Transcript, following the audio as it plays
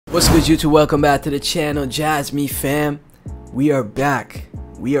What's good, YouTube? Welcome back to the channel, Jasmy fam. We are back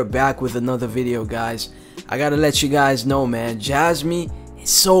with another video, guys. I gotta let you guys know, man, Jasmy is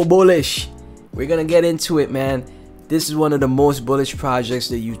so bullish. We're gonna get into it, man. This is one of the most bullish projects.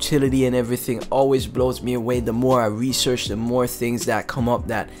 The utility and everything always blows me away. The more I research, the more things that come up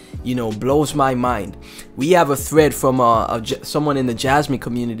that, you know, blows my mind. We have a thread from someone in the Jasmy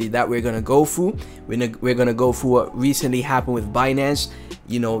community that we're gonna go through. We're gonna go through what recently happened with Binance.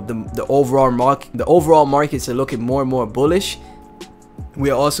 You know, the overall markets are looking more and more bullish. We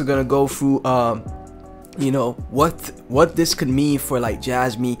are also gonna go through you know, what this could mean for like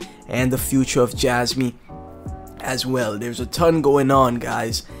Jasmy and the future of Jasmy as well. There's a ton going on,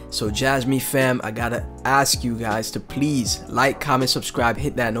 guys. So Jasmy fam, I gotta ask you guys to please like, comment, subscribe,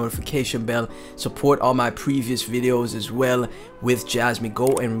 hit that notification bell, support all my previous videos as well with Jasmy. Go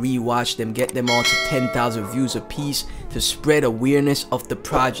and rewatch them, get them all to 10,000 views a piece to spread awareness of the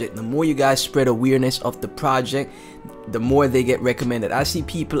project. The more you guys spread awareness of the project, the more they get recommended. I see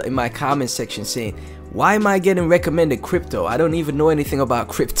people in my comment section saying, why am I getting recommended crypto? I don't even know anything about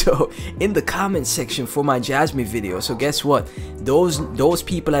crypto in the comment section for my Jasmy video. So guess what? Those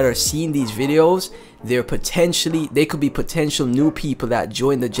people that are seeing these videos, they could be potential new people that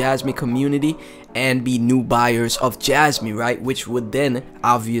join the Jasmy community and be new buyers of Jasmy, right? Which would then,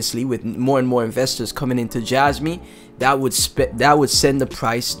 obviously, with more and more investors coming into Jasmy, that would send the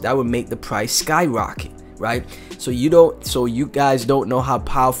price, that would make the price skyrocket, right? So you guys don't know how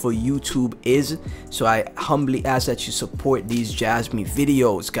powerful YouTube is. So I humbly ask that you support these Jasmy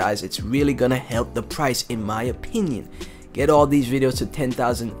videos, guys. It's really gonna help the price, in my opinion. Get all these videos to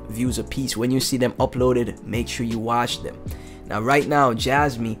 10,000 views a piece. When you see them uploaded, make sure you watch them. Now right now,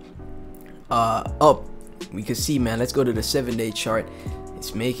 Jasmy up, we can see, man, let's go to the 7-day chart.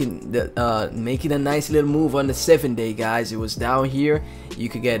 It's making a nice little move on the 7-day, guys. It was down here. You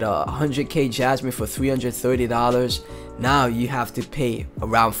could get 100k Jasmy for $330. Now you have to pay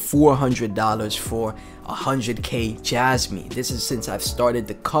around $400 for 100k Jasmy. This is since I've started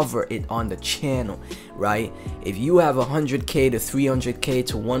to cover it on the channel, right? If you have 100k to 300k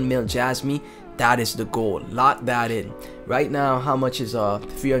to 1 mil Jasmy, that is the goal. Lock that in. Right now, how much is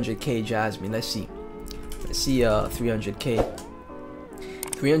 300k Jasmy? Let's see 300k.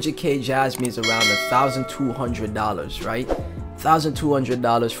 300k Jasmy is around $1,200, right?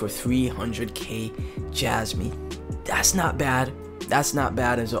 $1,200 for 300k Jasmy. That's not bad. That's not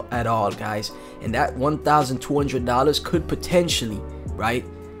bad at all, guys. And that $1,200 could potentially, right?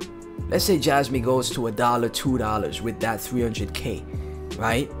 Let's say Jasmy goes to $1, $2 with that 300k,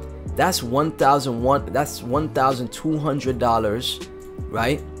 right? That's $1,200,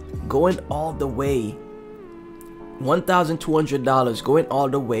 right? Going all the way. $1,200 going all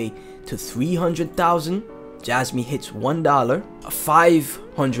the way to 300,000. Jasmy hits $1,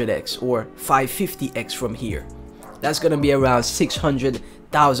 500x or 550x from here. That's gonna be around $600,000,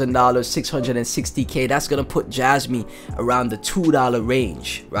 660k. That's gonna put Jasmy around the $2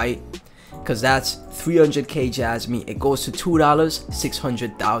 range, right? Because that's 300k Jasmy. It goes to $2,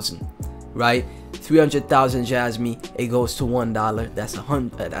 600,000, right? 300,000 Jasmy, it goes to $1. That's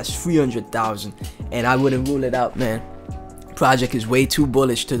 300,000, and I wouldn't rule it out, man. Project is way too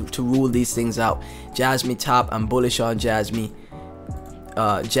bullish to rule these things out. Jasmy top, I'm bullish on Jasmy.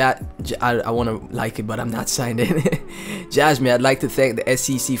 I want to like it, but I'm not signed in. Jasmy, I'd like to thank the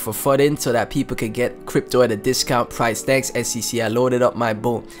SEC for funding so that people can get crypto at a discount price. Thanks, SEC. I loaded up my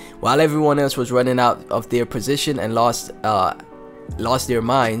boat while everyone else was running out of their position and lost their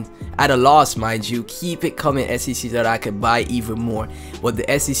mind at a loss, mind you. Keep it coming, SEC, so that I can buy even more. What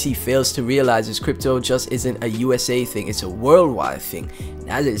the SEC fails to realize is crypto just isn't a USA thing, it's a worldwide thing.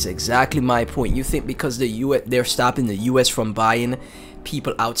 That is exactly my point. You think because they're stopping the US from buying,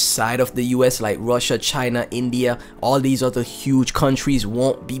 people outside of the US like Russia, China, India, all these other huge countries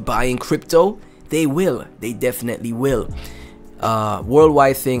won't be buying crypto? They will. They definitely will.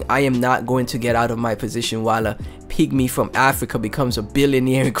 Worldwide thing. I am not going to get out of my position while a pygmy from Africa becomes a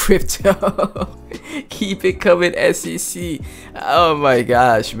billionaire in crypto. Keep it coming, SEC. Oh my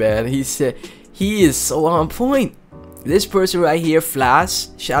gosh, man. He said he is so on point. This person right here, Flash,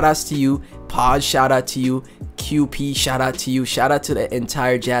 shout outs to you. Pod, shout out to you. QP, shout out to you. Shout out to the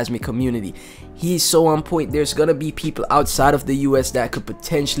entire Jasmy community. He's so on point. There's gonna be people outside of the US that could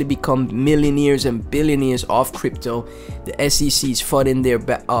potentially become millionaires and billionaires off crypto. The SEC's funding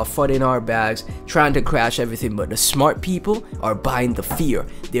our bags, trying to crash everything, but the smart people are buying the fear.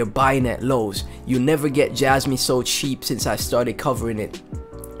 They're buying at lows. You never get Jasmy so cheap since I started covering it.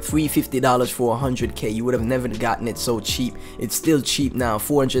 $350 for 100k. You would have never gotten it so cheap. It's still cheap now.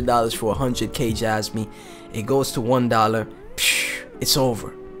 $400 for 100k Jasmy. It goes to $1. It's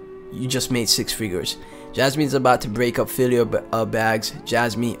over. you just made 6 figures. Jasmy is about to break up filler bags.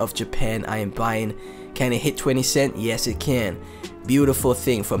 Jasmy of Japan, I am buying. Can it hit 20 cents? Yes, it can. Beautiful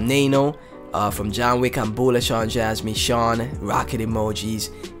thing from Nano. From John Wick, I'm bullish on Jasmy. Sean, rocket emojis.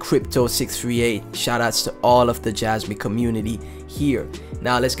 Crypto 638. Shout outs to all of the Jasmy community here.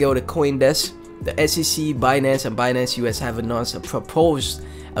 Now let's go to CoinDesk. The SEC, Binance, and Binance US have announced a proposed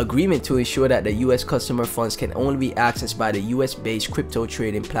agreement to ensure that the US customer funds can only be accessed by the US based crypto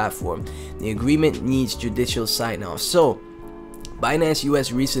trading platform. The agreement needs judicial sign off. So Binance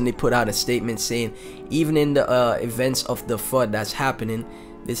US recently put out a statement saying even in the events of the FUD that's happening,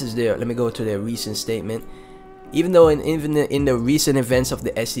 this is their, let me go to their recent statement. Even though in the recent events of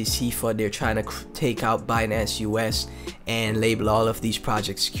the SEC FUD, they're trying to take out Binance US and label all of these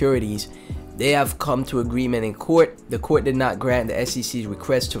project securities, they have come to agreement in court. The court did not grant the SEC's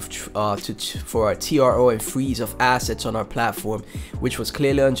request for a TRO and freeze of assets on our platform, which was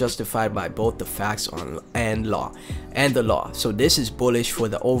clearly unjustified by both the facts and the law. So this is bullish for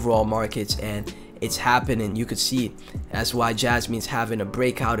the overall markets, and it's happening. You could see it. That's why Jasmy is having a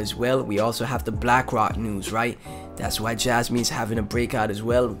breakout as well. We also have the BlackRock news, right? That's why Jasmy is having a breakout as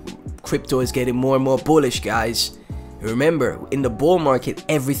well. Crypto is getting more and more bullish, guys. Remember, in the bull market,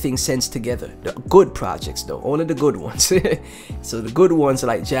 everything sends together. The good projects, though, only the good ones. So the good ones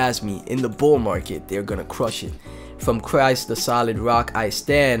like Jasmy, in the bull market, they're gonna crush it. From Christ, the solid rock I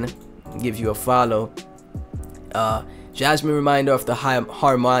stand, give you a follow. Jasmy, reminder of the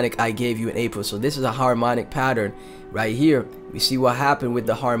harmonic I gave you in April. So this is a harmonic pattern right here. We see what happened with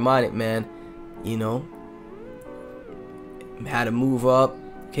the harmonic, man. You know, had to move up,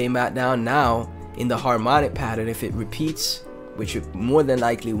 came back down. Now in the harmonic pattern, if it repeats, which it more than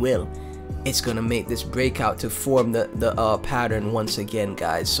likely will, it's gonna make this breakout to form the pattern once again,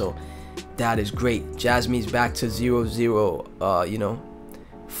 guys. So that is great. Jasmy's back to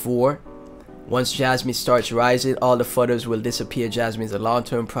 4. Once Jasmy starts rising, all the fudders will disappear. Jasmy is a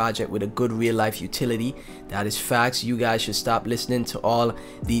long-term project with a good real-life utility. That is facts. You guys should stop listening to all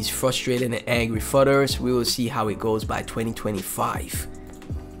these frustrated and angry fudders. We will see how it goes by 2025.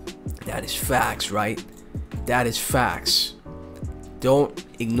 That is facts, right? That is facts. Don't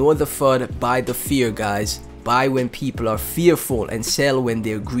ignore the FUD, buy the fear, guys. Buy when people are fearful and sell when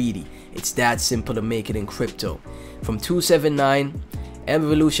they're greedy. It's that simple to make it in crypto. From 279,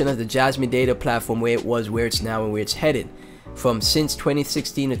 evolution of the Jasmy data platform, where it was, where it's now, and where it's headed. From since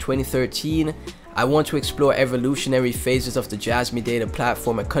 2016 to 2013, I want to explore evolutionary phases of the Jasmy data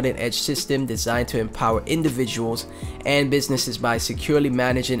platform, a cutting-edge system designed to empower individuals and businesses by securely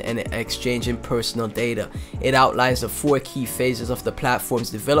managing and exchanging personal data. It outlines the 4 key phases of the platform's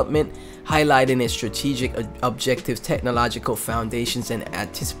development, highlighting its strategic objectives, technological foundations, and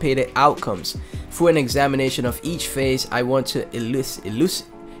anticipated outcomes. For an examination of each phase, I want to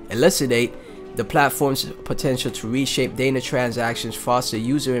elucidate the platform's potential to reshape data transactions, foster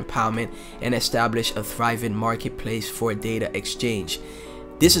user empowerment, and establish a thriving marketplace for data exchange.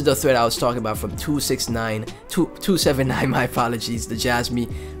 This is the thread I was talking about from 279, my apologies, the Jasmy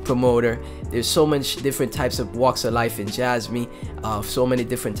promoter. There's so much different types of walks of life in Jasmy, so many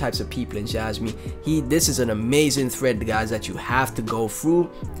different types of people in Jasmy. This is an amazing thread, guys, that you have to go through.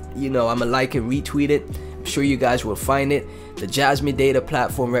 You know, I'm gonna like and retweet it. I'm sure you guys will find it. The Jasmy data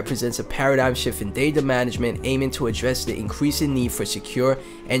platform represents a paradigm shift in data management, aiming to address the increasing need for secure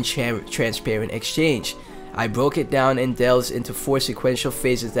and transparent exchange. I broke it down and delves into 4 sequential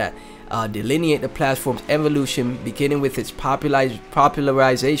phases that delineate the platform's evolution, beginning with its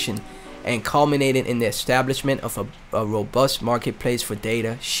popularization and culminating in the establishment of a robust marketplace for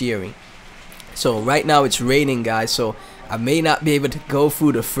data sharing. So right now it's raining, guys, so I may not be able to go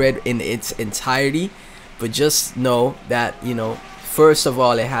through the thread in its entirety, but just know that, you know, first of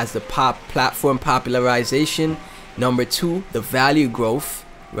all, it has the platform popularization. Number 2, the value growth,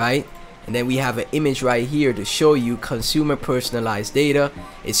 right? And then we have an image right here to show you consumer personalized data.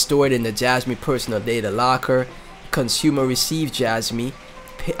 It's stored in the Jasmy personal data locker. Consumer receive Jasmy.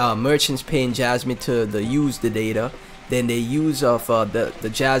 Merchants paying Jasmy to use the data. Then they use of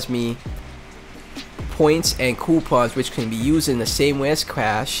the Jasmy points and coupons, which can be used in the same way as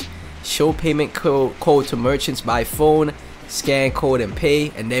cash. Show payment code to merchants by phone, scan code and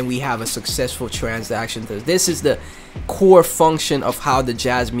pay, and then we have a successful transaction. This is the core function of how the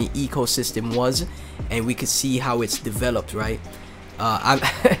Jasmy ecosystem was, and we could see how it's developed, right?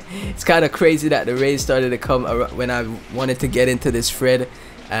 It's kind of crazy that the rain started to come when I wanted to get into this thread,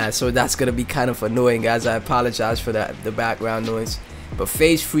 so that's gonna be kind of annoying, guys. I apologize for that, the background noise. But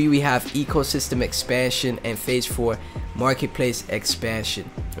phase 3, we have ecosystem expansion, and phase 4, marketplace expansion,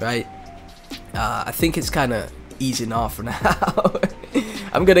 right? I think it's kind of easing off for now.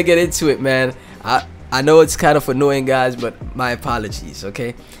 I'm gonna get into it, man. I know it's kind of annoying, guys, but my apologies.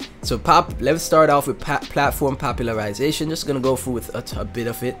 Okay, so let's start off with platform popularization. Just gonna go through with a bit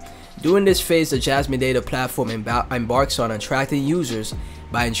of it. During this phase, the Jasmy data platform embarks on attracting users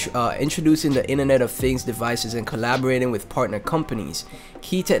by introducing the Internet of Things devices and collaborating with partner companies.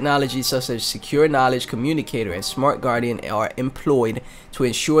 Key technologies such as Secure Knowledge Communicator and Smart Guardian are employed to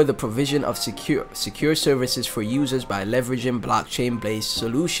ensure the provision of secure services for users by leveraging blockchain-based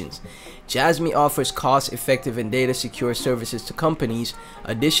solutions. Jasmy offers cost-effective and data-secure services to companies.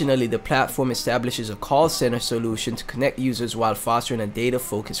 Additionally, the platform establishes a call center solution to connect users while fostering a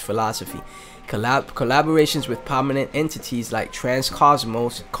data-focused philosophy. Collaborations with prominent entities like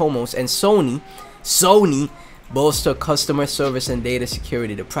Transcosmos, Comos, and Sony bolster customer service and data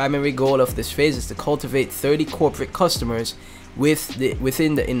security. The primary goal of this phase is to cultivate 30 corporate customers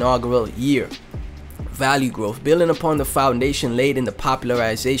within the inaugural year. Value growth. Building upon the foundation laid in the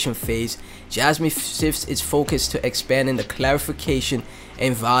popularization phase, Jasmy shifts its focus to expanding the clarification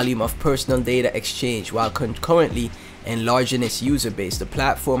and volume of personal data exchange while concurrently enlarging its user base. The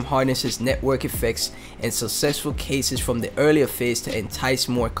platform harnesses network effects and successful cases from the earlier phase to entice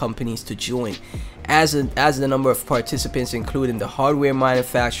more companies to join. As the number of participants, including the hardware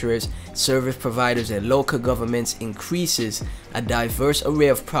manufacturers, service providers, and local governments, increases, a diverse array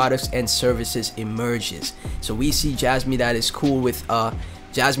of products and services emerges. So we see Jasmy, that is cool with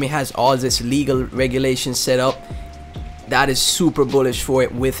Jasmy has all this legal regulations set up. That is super bullish for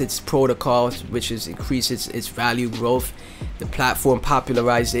it with its protocols, which is increases its value growth. The platform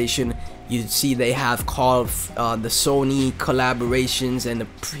popularization, you see they have called the Sony collaborations and the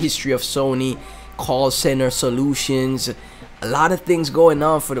history of Sony, call center solutions, a lot of things going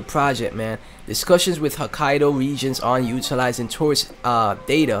on for the project, man. Discussions with Hokkaido regions on utilizing tourist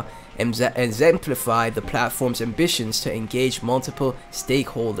data exemplify the platform's ambitions to engage multiple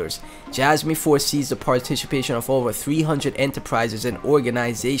stakeholders. Jasmy foresees the participation of over 300 enterprises and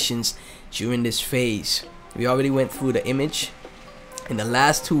organizations during this phase. We already went through the image. And the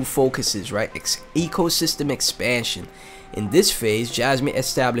last two focuses, right? Ecosystem expansion. In this phase, Jasmy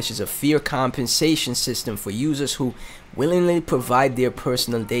establishes a fair compensation system for users who willingly provide their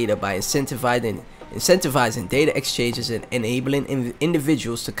personal data by incentivizing data exchanges and enabling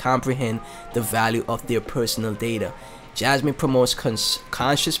individuals to comprehend the value of their personal data. Jasmy promotes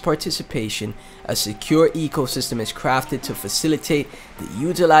conscious participation. A secure ecosystem is crafted to facilitate the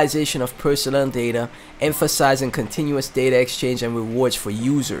utilization of personal data, emphasizing continuous data exchange and rewards for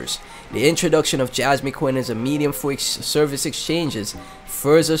users. The introduction of Jasmycoin as a medium for service exchanges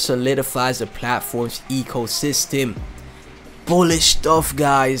further solidifies the platform's ecosystem. Bullish stuff,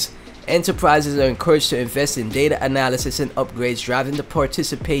 guys. Enterprises are encouraged to invest in data analysis and upgrades, driving the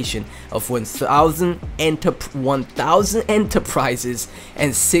participation of 1,000 enterprises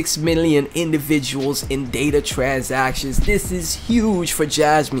and 6 million individuals in data transactions. This is huge for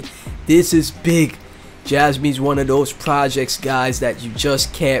Jasmy. This is big. Jasmy's one of those projects, guys, that you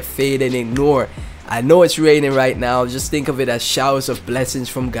just can't fade and ignore. I know it's raining right now. Just think of it as showers of blessings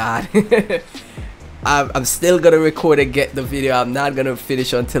from God. I'm still gonna record and get the video. I'm not gonna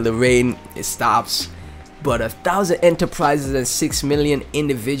finish until the rain stops. But 1,000 enterprises and 6 million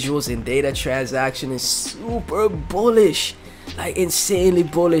individuals in data transaction is super bullish, like insanely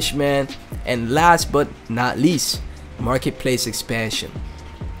bullish, man. And last but not least, marketplace expansion.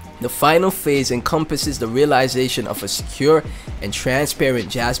 The final phase encompasses the realization of a secure and transparent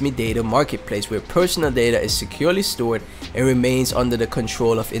Jasmy data marketplace where personal data is securely stored and remains under the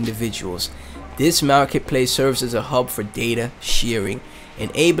control of individuals. This marketplace serves as a hub for data sharing,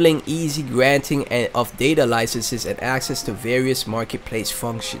 enabling easy granting of data licenses and access to various marketplace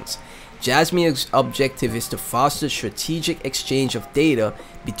functions. Jasmy's objective is to foster strategic exchange of data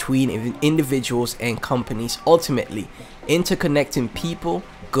between individuals and companies, ultimately interconnecting people,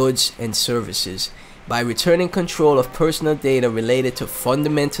 goods, and services. By returning control of personal data related to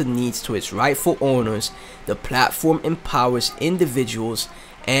fundamental needs to its rightful owners, the platform empowers individuals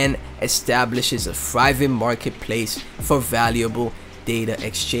and establishes a thriving marketplace for valuable data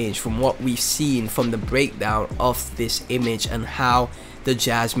exchange. From what we've seen from the breakdown of this image and how the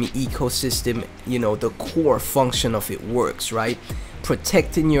Jasmy ecosystem, you know, the core function of it works, right?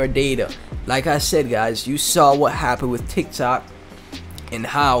 Protecting your data. Like I said, guys, you saw what happened with TikTok and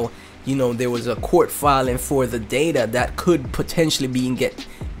how, you know, there was a court filing for the data that could potentially be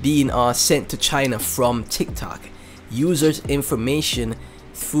sent to China from TikTok. Users' information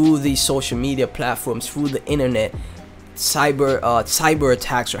through these social media platforms, through the internet, cyber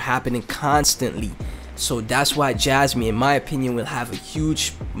attacks are happening constantly. So that's why Jasmy, in my opinion, will have a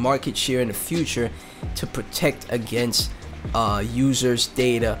huge market share in the future to protect against users'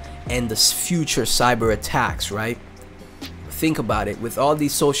 data and the future cyber attacks, right? Think about it. With all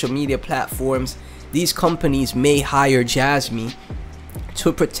these social media platforms, these companies may hire Jasmy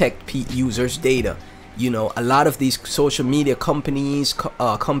to protect users' data. You know, a lot of these social media companies,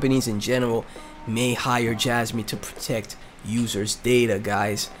 companies in general, may hire Jasmy to protect users' data,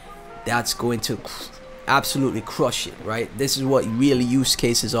 guys. That's going to absolutely crush it, right? This is what really use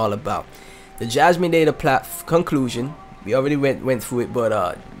case is all about. The Jasmy data conclusion, we already went through it,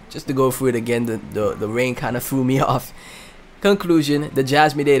 but just to go through it again, the rain kind of threw me off. Conclusion: the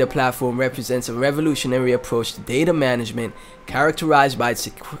Jasmy data platform represents a revolutionary approach to data management characterized by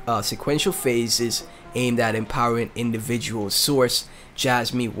sequential phases aimed at empowering individuals. Source: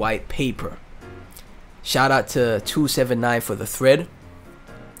 Jasmy white paper. Shout out to 279 for the thread.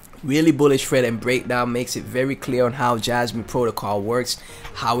 Really bullish thread and breakdown, makes it very clear on how Jasmy protocol works,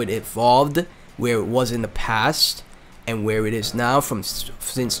 how it evolved, where it was in the past and where it is now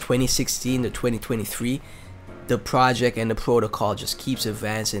since 2016 to 2023. The project and the protocol just keeps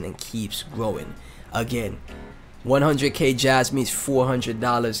advancing and keeps growing. Again, 100k Jasmy is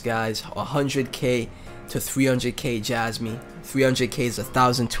 $400, guys. 100k to 300k Jasmy. 300k is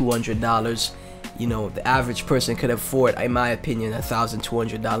 $1,200. You know, the average person could afford, in my opinion,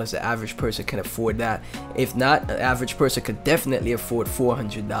 $1,200. The average person can afford that. If not, an average person could definitely afford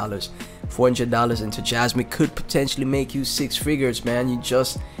 $400. $400 into Jasmy could potentially make you 6 figures, man. You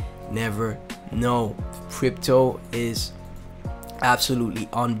just never know. Crypto is absolutely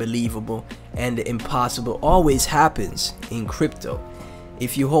unbelievable, and the impossible always happens in crypto.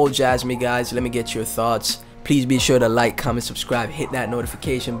 If you hold Jasmy, guys, let me get your thoughts. Please be sure to like, comment, subscribe, hit that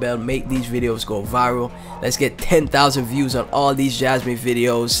notification bell, make these videos go viral. Let's get 10,000 views on all these Jasmy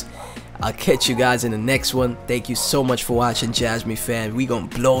videos. I'll catch you guys in the next one. Thank you so much for watching, Jasmy fan. We gonna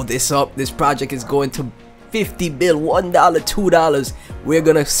blow this up. This project is going to 50 bill, $1, $2. We're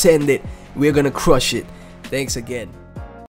gonna send it. We're gonna crush it. Thanks again.